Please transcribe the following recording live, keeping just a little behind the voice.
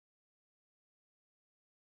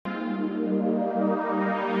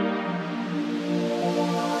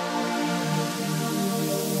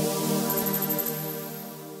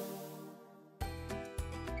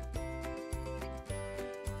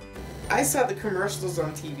I saw the commercials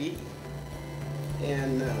on TV,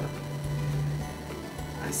 and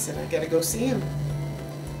I said, I gotta go see him.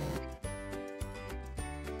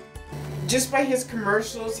 Just by his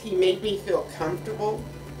commercials, he made me feel comfortable.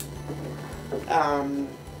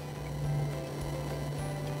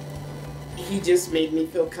 He just made me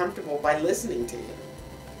feel comfortable by listening to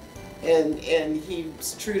him. And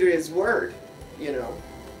he's true to his word, you know.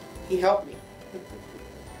 He helped me.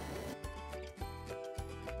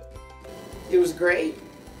 It was great.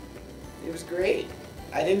 It was great.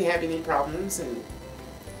 I didn't have any problems, and,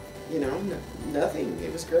 you know, nothing.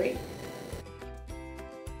 It was great.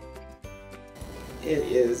 It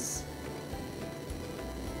is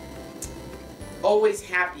always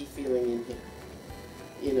happy feeling in here.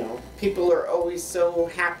 You know, people are always so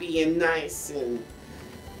happy and nice, and,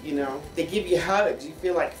 you know, they give you hugs. You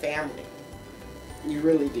feel like family. You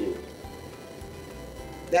really do.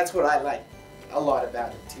 That's what I like a lot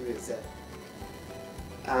about it too, is that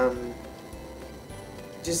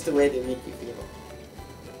just the way they make you feel.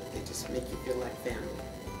 They just make you feel like family.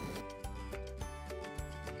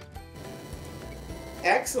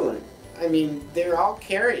 Excellent. I mean, they're all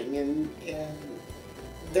caring, and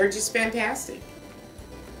they're just fantastic.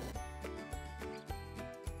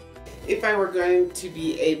 If I were going to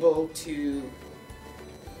be able to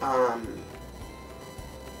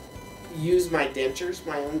use my dentures,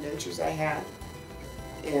 my own dentures I had,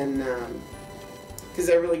 and because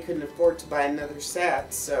I really couldn't afford to buy another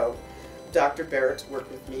set, so Dr. Barotz worked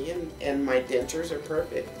with me, and my dentures are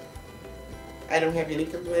perfect. I don't have any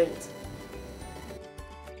complaints.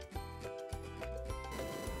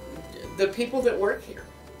 The people that work here,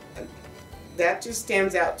 that just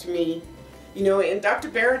stands out to me. You know, and Dr.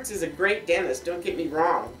 Barotz is a great dentist, don't get me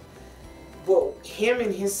wrong. Well, him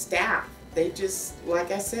and his staff, they just, like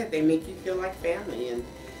I said, they make you feel like family.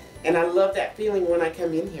 And I love that feeling when I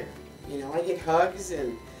come in here. You know, I get hugs,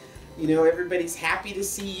 and, you know, everybody's happy to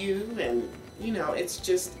see you. And, you know, it's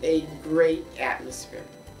just a great atmosphere.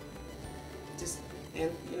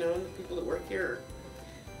 And, you know, the people that work here are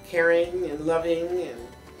caring and loving, and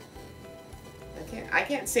I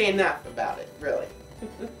can't say enough about it, really.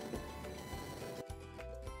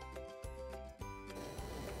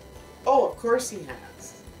 Oh, of course he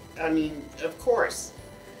has. I mean, of course.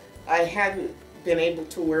 I hadn't been able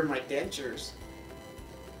to wear my dentures.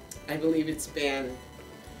 I believe it's been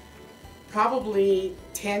probably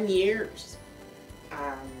 10 years,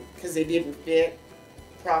 because they didn't fit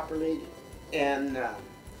properly, and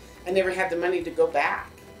I never had the money to go back.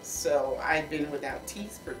 So I'd been without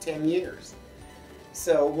teeth for 10 years.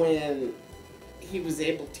 So when he was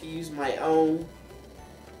able to use my own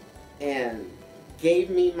and gave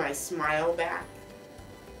me my smile back,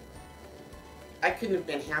 I couldn't have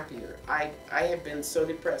been happier. I have been so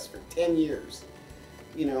depressed for 10 years.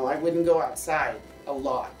 You know, I wouldn't go outside a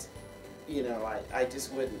lot. You know, I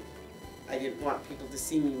just wouldn't. I didn't want people to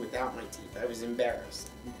see me without my teeth. I was embarrassed.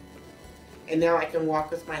 And now I can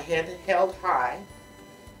walk with my head held high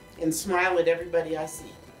and smile at everybody I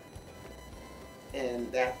see.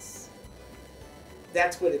 And that's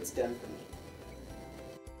what it's done for me.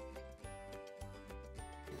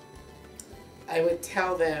 I would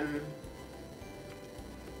tell them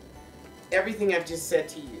everything I've just said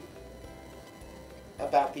to you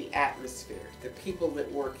about the atmosphere, the people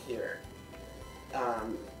that work here,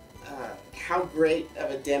 how great of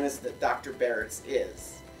a dentist that Dr. Barotz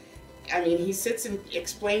is. I mean, he sits and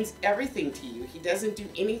explains everything to you. He doesn't do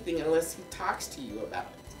anything unless he talks to you about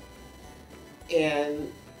it.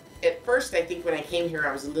 And at first, I think when I came here,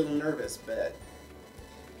 I was a little nervous, but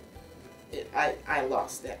I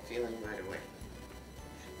lost that feeling right away.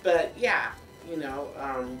 But yeah, you know,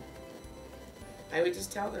 I would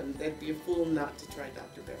just tell them they'd be a fool not to try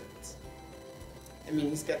Dr. Barotz. I mean,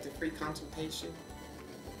 he's got the free consultation,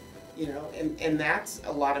 you know, and that's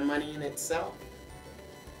a lot of money in itself.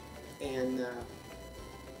 And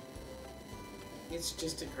it's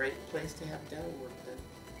just a great place to have dental work done.